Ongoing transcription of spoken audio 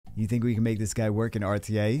You think we can make this guy work in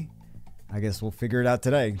RTA? I guess we'll figure it out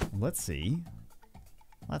today. Let's see.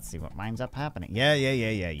 Let's see what winds up happening. Yeah.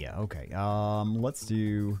 Okay. Let's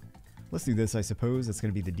do this, I suppose. That's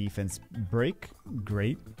going to be the defense break.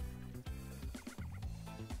 Great.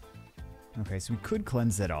 Okay, so we could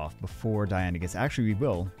cleanse that off before Diana gets... Actually, we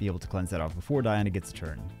will be able to cleanse that off before Diana gets a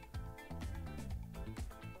turn.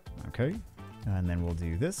 Okay. And then we'll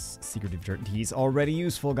do this. Secretive Dirt. He's already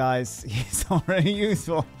useful, guys. He's already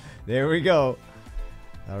useful. There we go.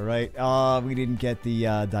 All right. We didn't get the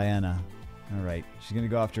Diana. All right. She's going to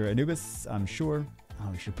go after Anubis, I'm sure.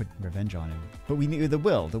 Oh, we should put Revenge on him. But we need the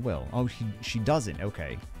will. The will. Oh, she doesn't.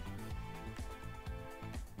 Okay.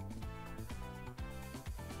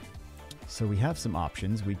 So we have some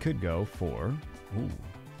options. We could go for... Ooh.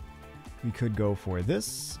 We could go for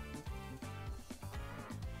this.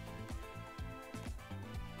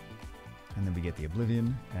 And then we get the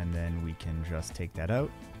Oblivion. And then we can just take that out.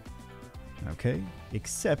 Okay.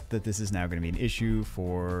 Except that this is now going to be an issue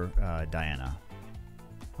for Diana.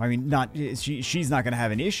 I mean, not she's not going to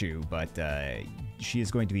have an issue, but she is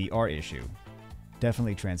going to be our issue.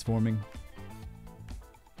 Definitely transforming.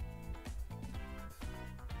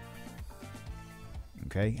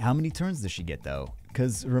 Okay, how many turns does she get, though?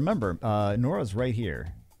 Because, remember, Nora's right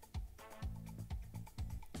here.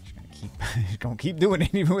 She's gonna keep doing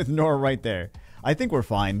it, even with Nora right there. I think we're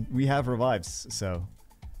fine. We have revives, so...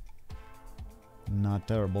 Not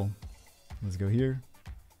terrible. Let's go here.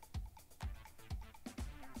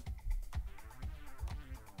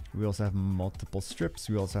 We also have multiple strips.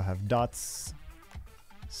 We also have dots.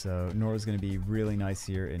 So, Nora's going to be really nice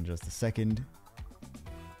here in just a second.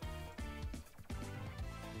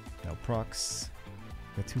 No procs.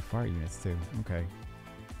 Got 2 fire units too. Okay.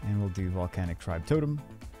 And we'll do Volcanic Tribe Totem.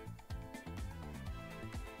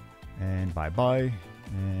 And bye-bye.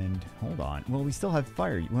 And hold on. Well, we still have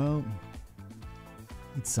fire. Well,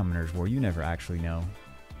 it's Summoner's War. You never actually know.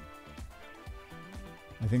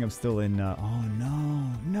 I think I'm still in... oh,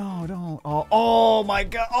 no. No, don't. Oh, my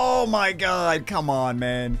God. Oh, my God. Come on,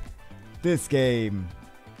 man. This game.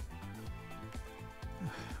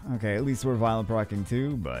 Okay, at least we're violent procking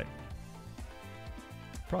too, but...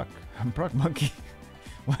 Proc. I'm Proc Monkey.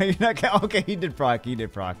 Why are you not... Okay, he did proc. He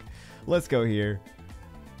did proc. Let's go here.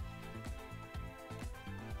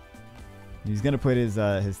 He's going to put his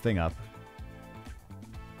thing up.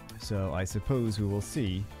 So I suppose we will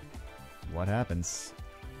see what happens.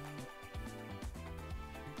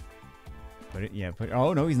 Put it... Yeah, put...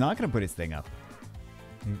 Oh, no, he's not going to put his thing up.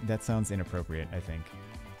 That sounds inappropriate, I think.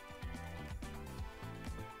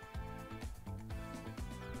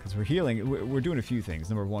 We're healing. We're doing a few things.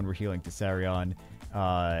 Number 1, we're healing Thessarion.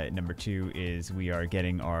 Number 2 is we are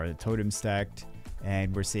getting our totem stacked,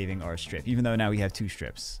 and we're saving our strip. Even though now we have 2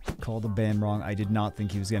 strips. Called the ban wrong. I did not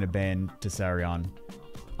think he was going to ban Thessarion.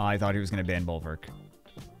 I thought he was going to ban Bulwark.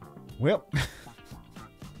 Well.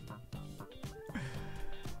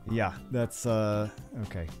 Yeah, that's,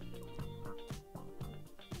 okay.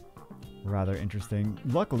 Rather interesting.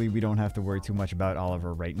 Luckily, we don't have to worry too much about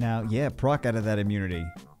Oliver right now. Yeah, proc out of that immunity.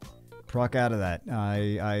 Proc out of that.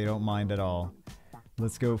 I don't mind at all.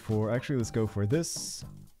 Let's go for... Actually, let's go for this.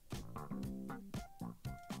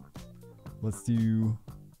 Let's do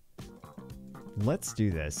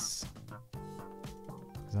this.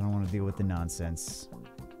 Because I don't want to deal with the nonsense.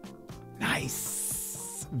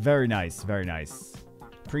 Nice! Very nice, very nice.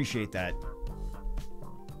 Appreciate that.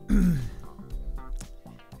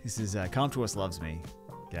 This is... Count to Us loves me,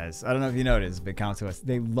 guys. I don't know if you noticed, but Count to Us,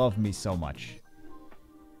 they love me so much.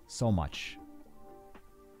 So much.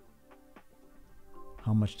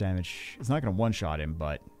 How much damage? It's not going to one-shot him,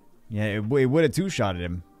 but... Yeah, it would have two-shotted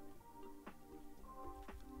him.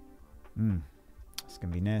 It's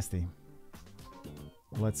going to be nasty.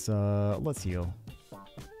 Let's heal.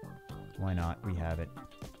 Why not? We have it.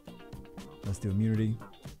 Let's do immunity.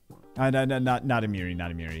 No, not immunity,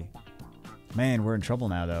 not immunity. Man, we're in trouble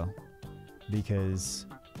now, though. Because...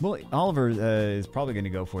 Well, Oliver is probably going to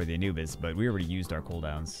go for the Anubis, but we already used our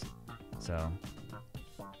cooldowns. So,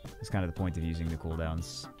 that's kind of the point of using the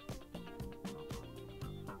cooldowns.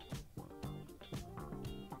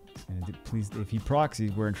 Please, if he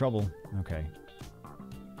proxies, we're in trouble. Okay.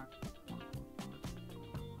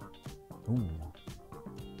 Ooh.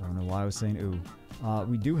 Don't know why I was saying ooh.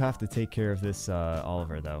 We do have to take care of this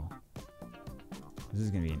Oliver, though. This is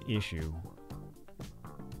going to be an issue.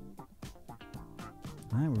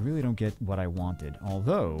 We really don't get what I wanted.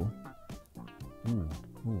 Although... Ooh,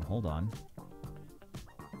 hold on.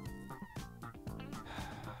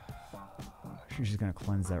 She's just going to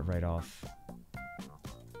cleanse that right off.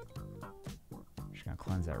 She's going to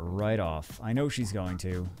Cleanse that right off. I know she's going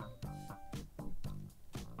to.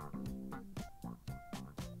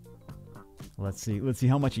 Let's see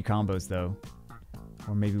how much he combos, though.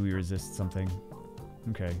 Or maybe we resist something.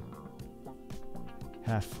 Okay.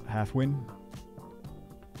 Half win.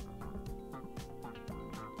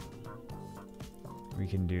 We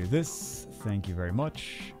can do this. Thank you very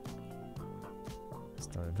much.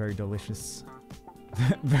 Just very delicious.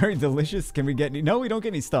 Very delicious. Can we get any? No, we don't get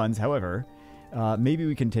any stuns. However, maybe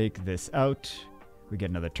we can take this out. We get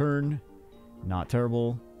another turn. Not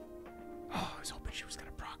terrible. Oh, I was hoping she was going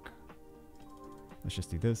to proc. Let's just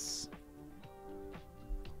do this.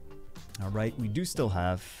 All right. We do still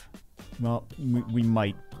have... Well, we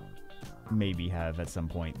might maybe have at some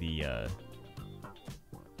point the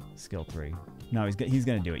skill 3. No, he's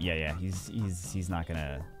gonna do it. Yeah. He's not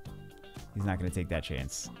gonna take that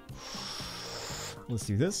chance. Let's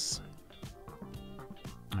do this.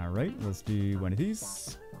 All right, let's do one of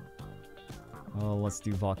these. Let's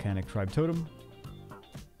do Volcanic Tribe Totem.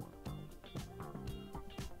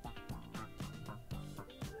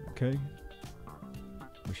 Okay.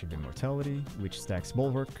 We should be Mortality, which stacks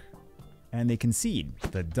Bulwark. And they concede.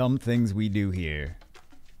 The dumb things we do here.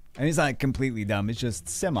 And it's not completely dumb, it's just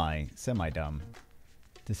semi-dumb.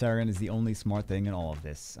 Tessarion is the only smart thing in all of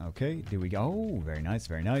this. Okay, do we go? Oh, very nice,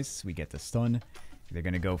 very nice. We get the stun. They're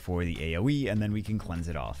going to go for the AoE, and then we can cleanse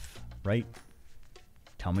it off, right?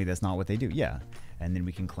 Tell me that's not what they do. Yeah, and then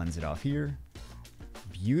we can cleanse it off here.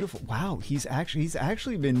 Beautiful. Wow, he's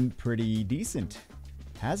actually been pretty decent,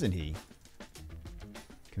 hasn't he?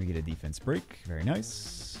 Can we get a defense break? Very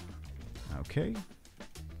nice. Okay.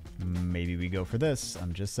 Maybe we go for this.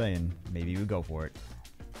 I'm just saying. Maybe we go for it.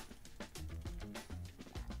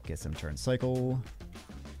 Get some turn cycle.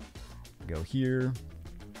 Go here.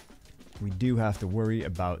 We do have to worry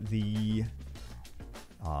about the...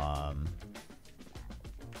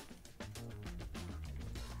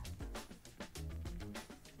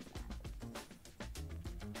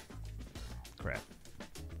 crap.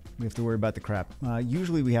 We have to worry about the crap.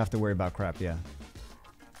 Usually we have to worry about crap, yeah.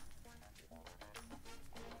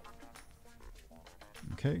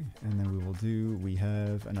 Okay, and then we will do, we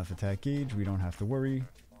have enough attack gauge, we don't have to worry.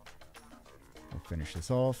 We'll finish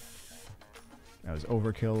this off. That was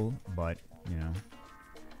overkill, but, you know.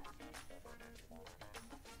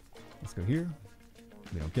 Let's go here.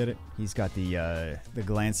 We don't get it. He's got the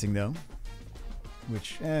glancing, though.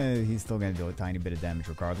 Which, he's still going to do a tiny bit of damage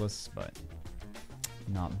regardless, but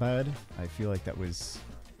not bad. I feel like that was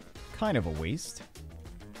kind of a waste.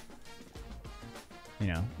 You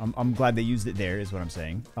know, I'm glad they used it there, is what I'm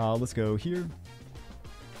saying. Let's go here.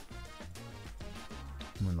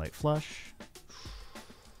 Moonlight Flash.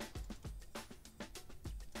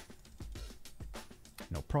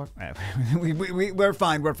 No proc. We're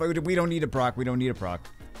fine. We're fine. We don't need a proc. We don't need a proc.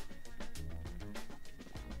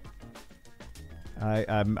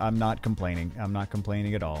 I'm not complaining. I'm not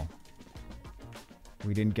complaining at all.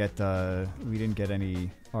 We didn't get any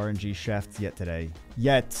RNG shafts yet today.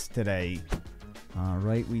 All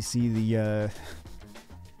right, we see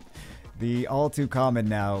the all too common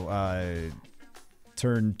now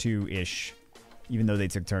turn 2-ish, even though they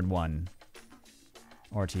took turn 1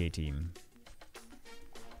 RTA team.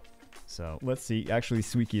 So let's see. Actually,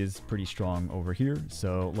 Suiki is pretty strong over here,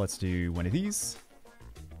 so let's do one of these.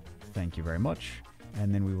 Thank you very much.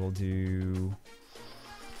 And then we will do...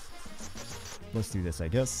 Let's do this, I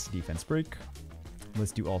guess. Defense break.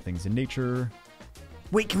 Let's do all things in nature.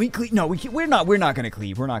 Wait, can we cleave? No, we're not going to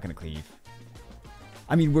cleave. We're not going to cleave.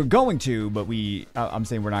 I mean, we're going to, but I'm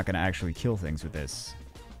saying we're not going to actually kill things with this.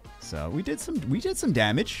 So we did some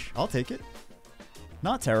damage. I'll take it.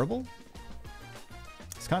 Not terrible.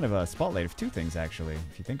 It's kind of a spotlight of two things, actually,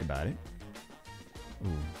 if you think about it.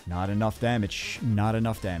 Ooh, not enough damage. Not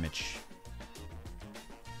enough damage.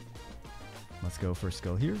 Let's go for a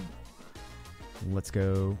skill here. Let's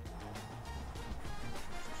go.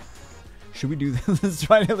 Should we do this?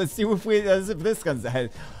 Let's see if this comes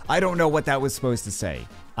ahead. I don't know what that was supposed to say.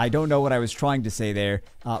 I don't know what I was trying to say there.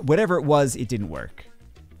 Whatever it was, it didn't work.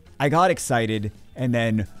 I got excited and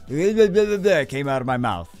then came out of my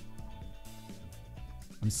mouth.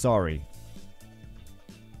 I'm sorry.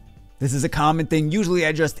 This is a common thing. Usually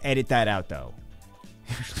I just edit that out though.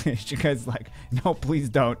 Usually you guys like, no, please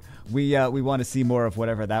don't. We want to see more of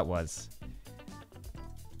whatever that was.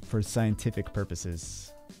 For scientific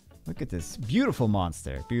purposes. Look at this. Beautiful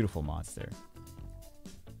monster. Beautiful monster.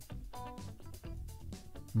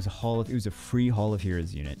 It was a free Hall of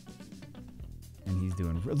Heroes unit. And he's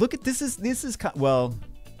doing... Look at this. This is well,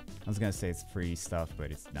 I was going to say it's free stuff,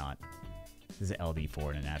 but it's not. This is an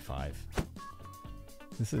LD4 and an AD5.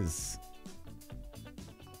 This is...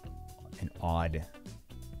 an odd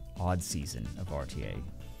season of RTA.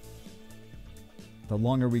 The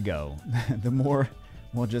longer we go, the more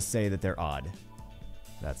we'll just say that they're odd.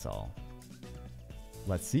 That's all.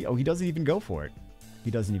 Let's see. Oh, he doesn't even go for it.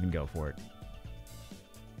 He doesn't even go for it.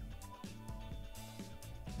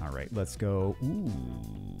 All right, let's go. Ooh.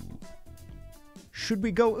 Should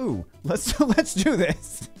we go? Ooh, let's do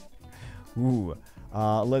this. Ooh,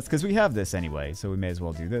 because we have this anyway, so we may as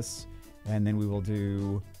well do this, and then we will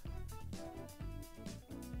do.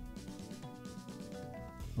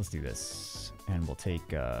 Let's do this, and we'll take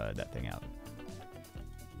that thing out.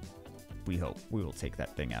 We hope we will take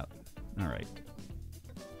that thing out. All right.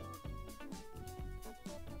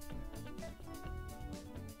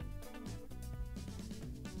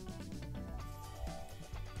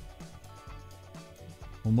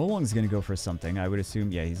 Well, Molong's going to go for something. I would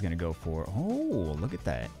assume, yeah, he's going to go for... Oh, look at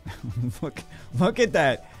that. look at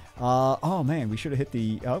that. Oh, man, we should have hit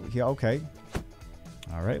the... Oh, yeah, okay.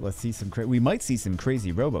 All right, let's see some... We might see some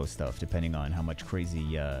crazy robo stuff, depending on how much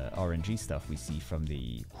crazy RNG stuff we see from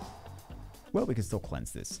the... Well, we can still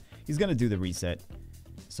cleanse this. He's going to do the reset.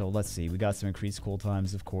 So let's see. We got some increased cool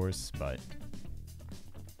times, of course, but...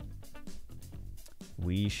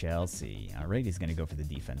 We shall see. All right, he's going to go for the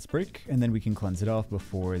defense break, and then we can cleanse it off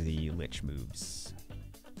before the Lich moves.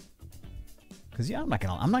 Because, yeah, I'm not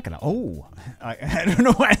gonna, oh, I don't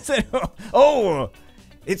know why I said, oh,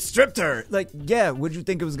 it stripped her. Like, yeah, what'd you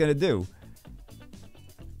think it was going to do?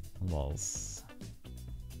 Lols.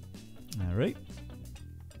 All right.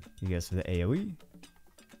 He goes for the AoE.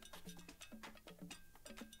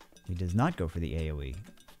 He does not go for the AoE.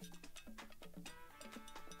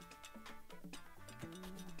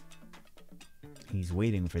 He's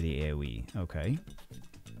waiting for the AoE. Okay.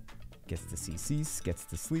 Gets the CCs, gets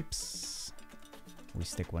the sleeps. We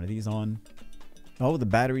stick one of these on. Oh, the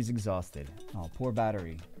battery's exhausted. Oh, poor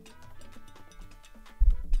battery.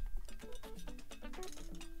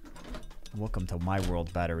 Welcome to my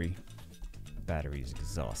world, battery. Battery's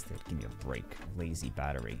exhausted. Give me a break. Lazy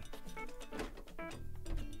battery.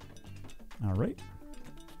 All right.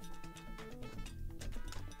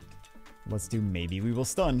 Let's do maybe we will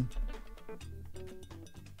stun.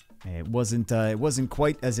 It wasn't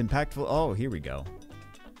quite as impactful. Oh, here we go.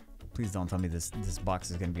 Please don't tell me this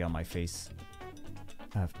box is going to be on my face.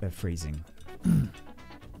 Phrasing.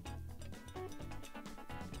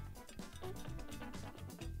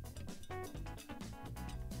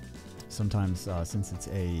 Sometimes, since it's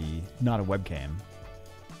not a webcam,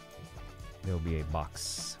 there'll be a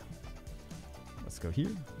box. Let's go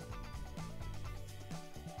here.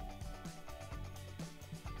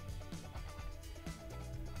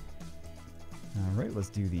 All right, let's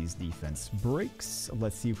do these defense breaks.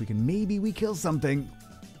 Let's see if we can, maybe we kill something.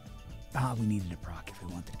 Ah, we needed a proc if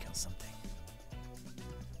we wanted to kill something.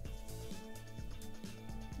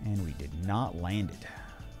 And we did not land it,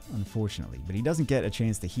 unfortunately. But he doesn't get a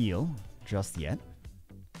chance to heal just yet.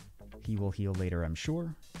 He will heal later, I'm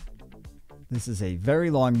sure. This is a very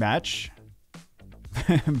long match.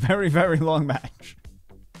 Very, very long match.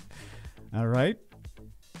 All right.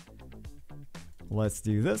 Let's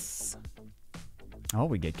do this. Oh,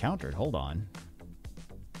 we get countered. Hold on.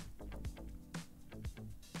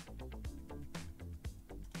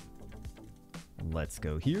 Let's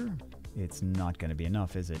go here. It's not going to be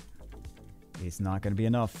enough, is it? It's not going to be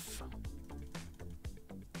enough.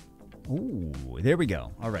 Ooh, there we go.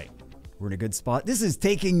 All right. We're in a good spot. This is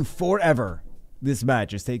taking forever. This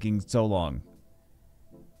match is taking so long.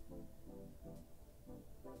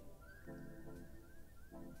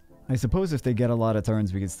 I suppose if they get a lot of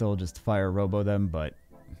turns, we could still just fire robo them, but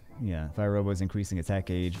yeah, fire robo is increasing attack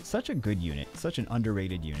gauge. Such a good unit, such an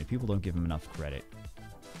underrated unit. People don't give him enough credit.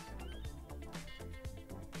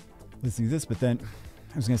 Let's do this, but then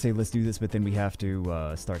I was gonna say let's do this, but then we have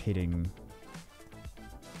to start hitting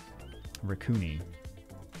Rakuni.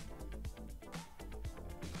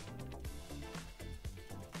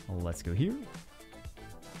 Let's go here.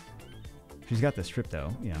 She's got the strip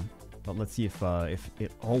though, yeah. But let's see if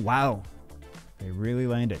it... Oh, wow. They really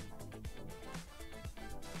landed.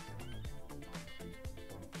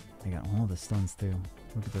 They got all the stuns, too.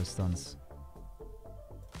 Look at those stuns.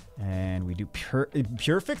 And we do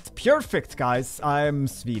perfect? Perfect, guys. I'm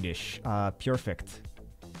Swedish. Perfect.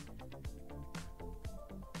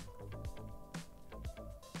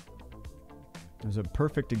 There's a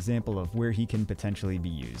perfect example of where he can potentially be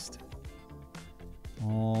used.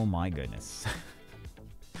 Oh, my goodness.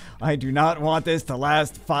 I do not want this to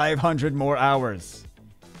last 500 more hours.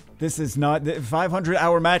 This is not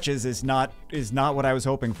 500-hour matches is not what I was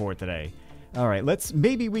hoping for today. All right,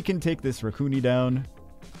 maybe we can take this Rakuni down.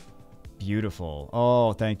 Beautiful.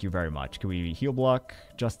 Oh, thank you very much. Can we heal block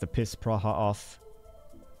just to piss Praha off?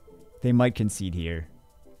 They might concede here,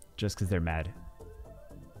 just because they're mad.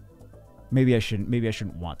 Maybe I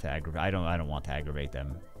shouldn't want to aggravate. I don't want to aggravate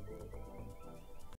them.